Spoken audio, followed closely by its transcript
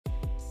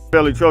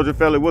Felly, Trojan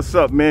Felly, what's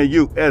up, man?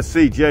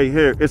 USCJ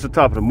here. It's the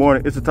top of the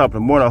morning. It's the top of the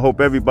morning. I hope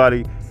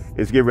everybody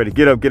is getting ready to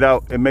get up, get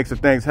out, and make some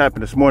things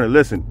happen this morning.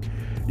 Listen,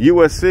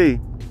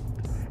 USC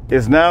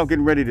is now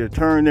getting ready to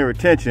turn their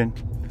attention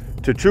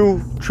to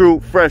true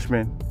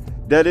freshmen.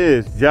 That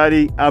is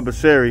Jide,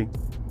 Abasiri,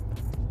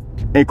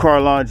 and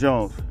Carlon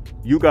Jones.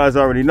 You guys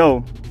already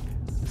know,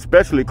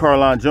 especially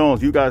Carlon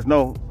Jones. You guys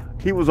know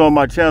he was on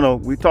my channel.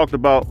 We talked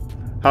about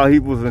how he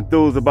was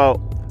enthused about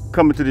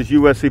coming to this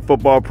USC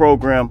football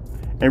program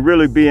and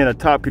really being a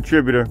top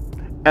contributor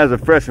as a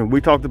freshman.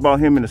 We talked about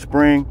him in the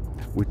spring.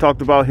 We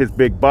talked about his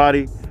big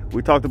body.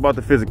 We talked about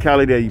the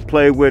physicality that he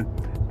played with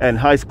in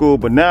high school.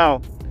 But now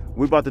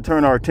we're about to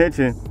turn our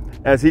attention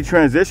as he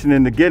transitioned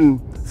into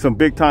getting some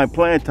big time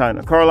playing time.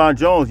 Now, Carlon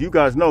Jones, you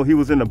guys know he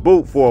was in the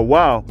boot for a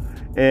while,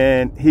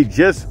 and he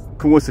just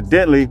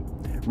coincidentally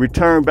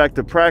returned back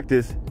to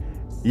practice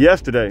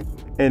yesterday.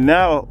 And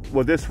now,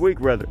 well, this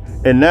week rather.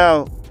 And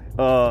now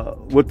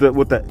with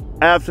the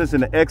absence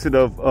and the exit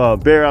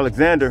of Bear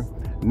Alexander,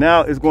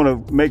 now it's going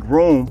to make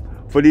room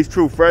for these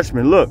true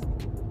freshmen. Look,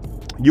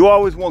 you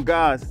always want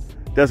guys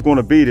that's going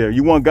to be there.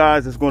 You want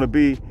guys that's going to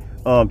be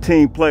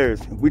team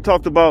players. We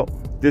talked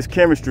about this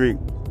chemistry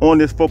on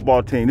this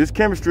football team. This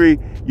chemistry,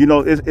 you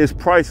know, is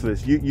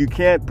priceless. You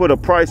can't put a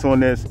price on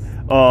this.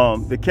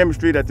 The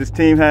chemistry that this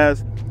team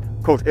has.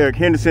 Coach Eric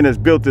Henderson has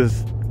built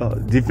this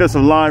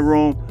defensive line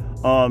room,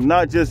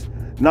 not just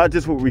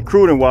with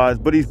recruiting wise,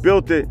 but he's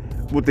built it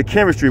with the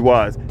chemistry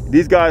wise.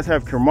 These guys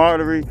have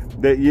camaraderie.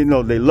 They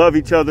love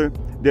each other.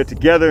 They're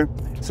together.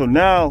 So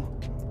now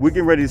we're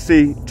getting ready to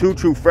see two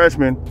true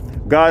freshmen,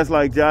 guys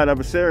like Jide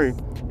Abasiri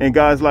and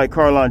guys like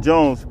Carlon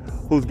Jones,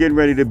 who's getting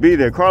ready to be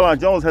there. Carlon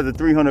Jones has a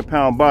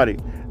 300-pound body.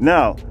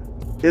 Now,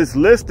 it's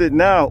listed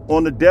now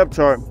on the depth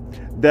chart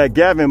that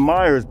Gavin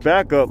Myers'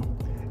 backup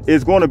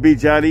is going to be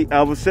Jide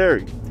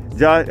Abasiri.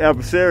 Jide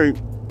Abasiri,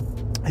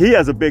 he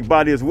has a big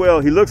body as well.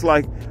 He looks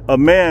like a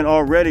man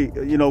already,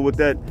 you know, with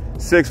that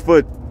 6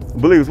 foot, I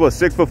believe it's what,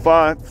 6'5",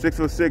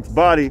 6'6"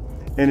 body,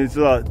 and it's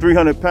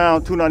 300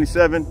 pound,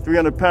 297,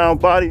 300 pound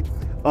body.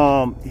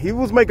 He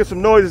was making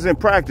some noises in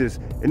practice,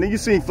 and then you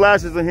seen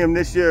flashes of him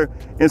this year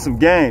in some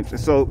games. And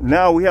so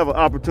now we have an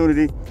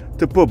opportunity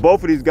to put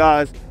both of these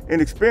guys,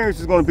 and experience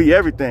is going to be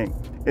everything.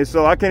 And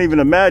so I can't even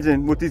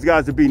imagine what these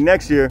guys will be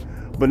next year.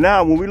 But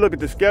now when we look at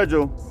the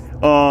schedule,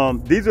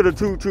 these are the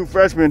two true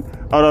freshmen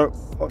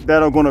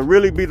that are going to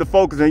really be the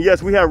focus. And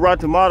yes, we have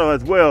Tomato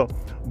as well,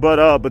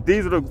 but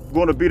these are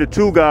going to be the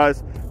two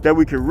guys that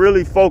we can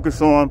really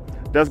focus on.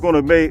 That's going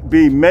to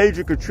be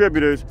major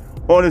contributors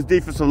on this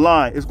defensive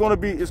line. It's going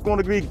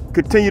to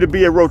continue to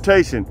be a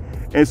rotation.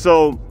 And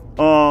so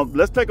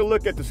let's take a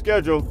look at the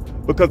schedule,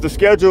 because the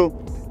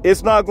schedule,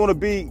 it's not going to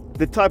be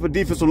the type of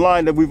defensive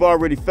line that we've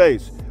already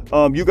faced.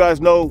 You guys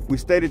know we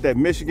stated that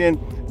Michigan,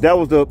 that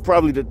was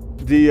probably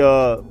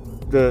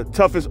the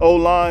toughest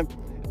O-line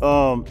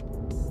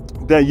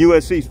that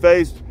USC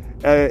faced,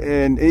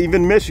 and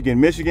even Michigan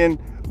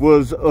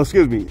was,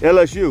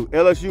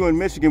 LSU and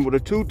Michigan were the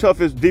two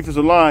toughest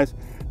defensive lines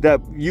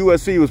that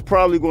USC was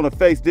probably going to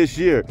face this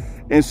year.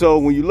 And so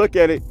when you look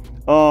at it,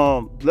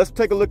 let's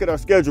take a look at our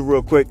schedule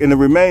real quick and the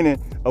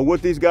remaining of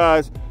what these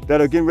guys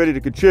that are getting ready to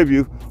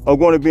contribute are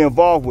going to be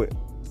involved with.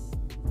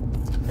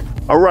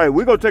 All right,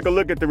 we're going to take a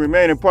look at the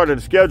remaining part of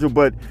the schedule,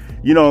 but,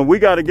 you know, we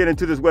got to get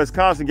into this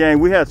Wisconsin game.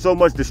 We had so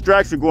much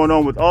distraction going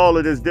on with all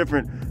of this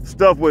different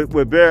stuff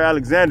with Bear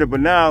Alexander,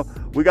 but now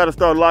we got to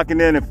start locking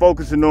in and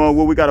focusing on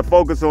what we got to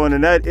focus on,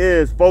 and that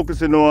is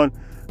focusing on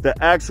the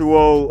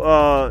actual,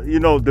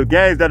 the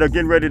games that are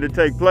getting ready to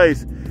take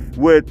place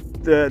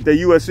with the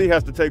USC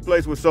has to take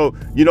place with. So,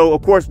 you know,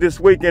 of course, this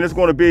weekend it's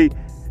going to be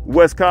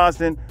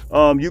Wisconsin.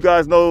 You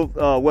guys know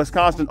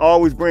Wisconsin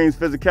always brings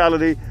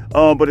physicality,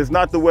 but it's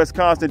not the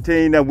Wisconsin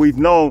team that we've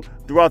known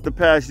throughout the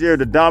past year,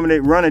 the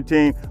dominant running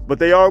team. But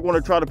they are going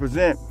to try to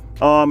present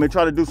and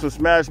try to do some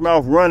smash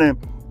mouth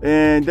running,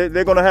 and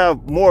they're going to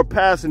have more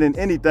passing than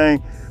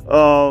anything.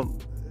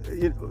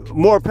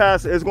 More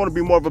pass. It's going to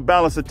be more of a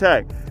balanced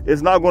attack.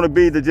 It's not going to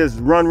be the just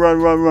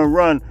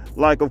run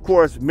like, of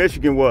course,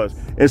 Michigan was.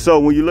 And so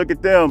when you look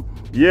at them,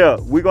 yeah,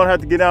 we're going to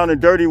have to get down and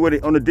dirty with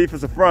it on the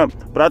defensive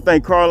front. But I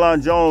think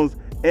Carlon Jones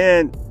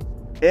and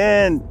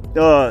Jide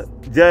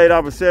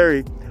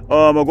Abasiri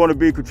are going to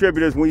be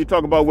contributors. When you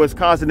talk about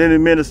Wisconsin and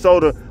in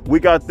Minnesota, we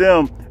got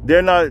them.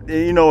 They're not,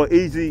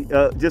 easy,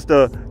 just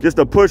a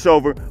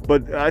pushover.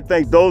 But I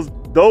think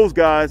those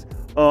guys,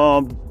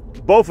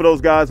 both of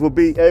those guys will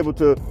be able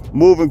to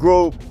move and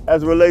groove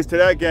as it relates to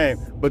that game.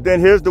 But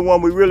then here's the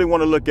one we really want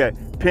to look at,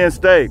 Penn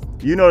State.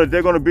 You know that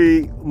they're going to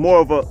be more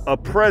of a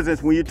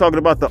presence when you're talking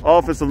about the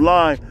offensive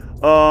line,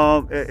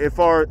 as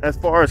far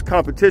as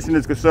competition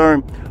is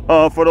concerned,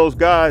 for those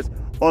guys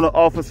on the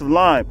offensive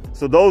line.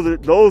 So those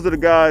are the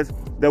guys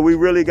that we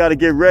really got to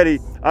get ready.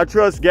 I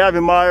trust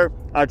Gavin Meyer.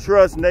 I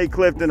trust Nate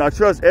Clifton. I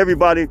trust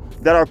everybody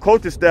that our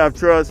coaching staff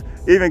trusts,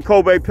 even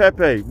Kobe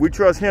Pepe. We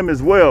trust him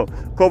as well.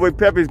 Kobe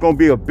Pepe is going to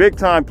be a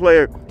big-time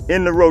player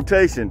in the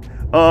rotation.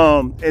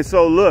 And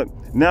so, look,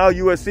 Now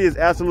USC is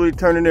absolutely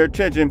turning their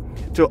attention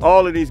to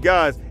all of these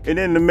guys. And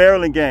then the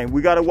Maryland game,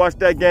 we got to watch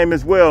that game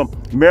as well.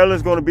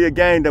 Maryland's going to be a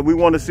game that we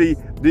want to see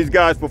these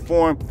guys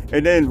perform.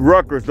 And then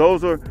Rutgers,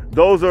 those are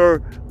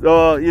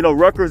you know,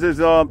 Rutgers is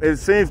it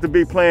seems to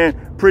be playing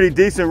pretty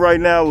decent right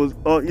now.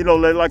 You know,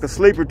 like a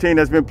sleeper team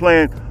that's been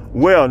playing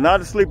well.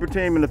 Not a sleeper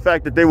team in the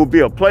fact that they will be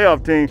a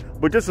playoff team,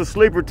 but just a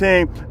sleeper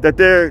team that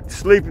they're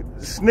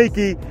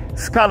sneaky,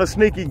 kind of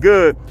sneaky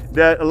good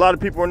that a lot of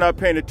people are not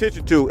paying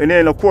attention to. And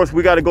then of course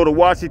we got to go to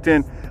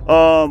Washington.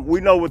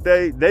 We know what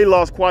they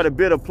lost quite a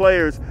bit of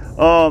players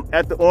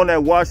on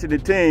that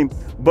Washington team,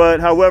 but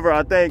however,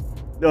 I think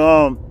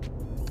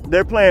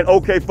they're playing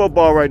okay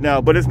football right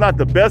now. But it's not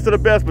the best of the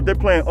best, but they're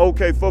playing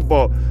okay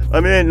football.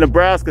 I mean, in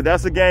Nebraska,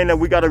 that's a game that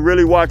we got to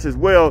really watch as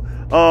well.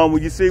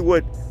 When you see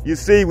what you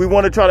see, we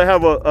want to try to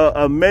have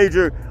a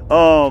major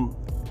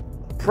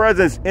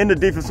presence in the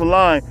defensive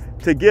line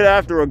to get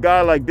after a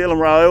guy like Dylan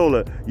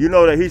Raiola. You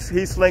know that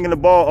he's slinging the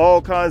ball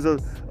all kinds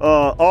of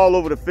all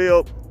over the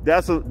field.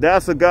 That's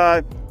a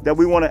guy that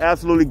we want to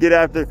absolutely get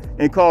after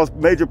and cause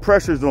major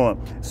pressures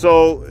on.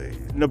 So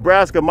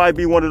Nebraska might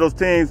be one of those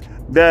teams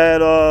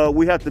that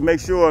we have to make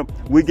sure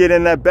we get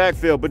in that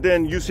backfield. But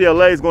then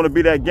UCLA is going to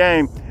be that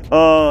game.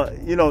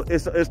 You know,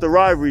 it's the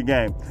rivalry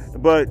game.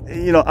 But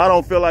you know, I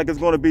don't feel like it's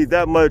going to be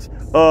that much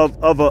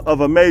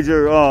of a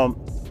major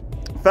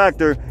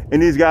factor in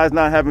these guys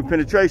not having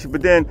penetration.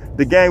 But then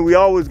the game we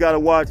always got to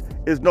watch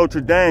is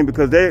Notre Dame,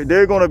 because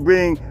they're going to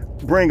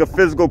bring a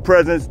physical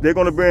presence. They're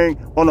going to bring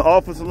on the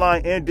offensive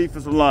line and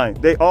defensive line.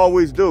 They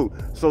always do.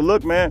 So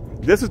look, man,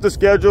 this is the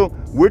schedule.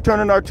 We're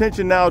turning our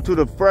attention now to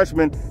the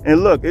freshmen,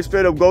 and look, it's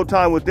straight up go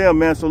time with them,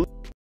 man. So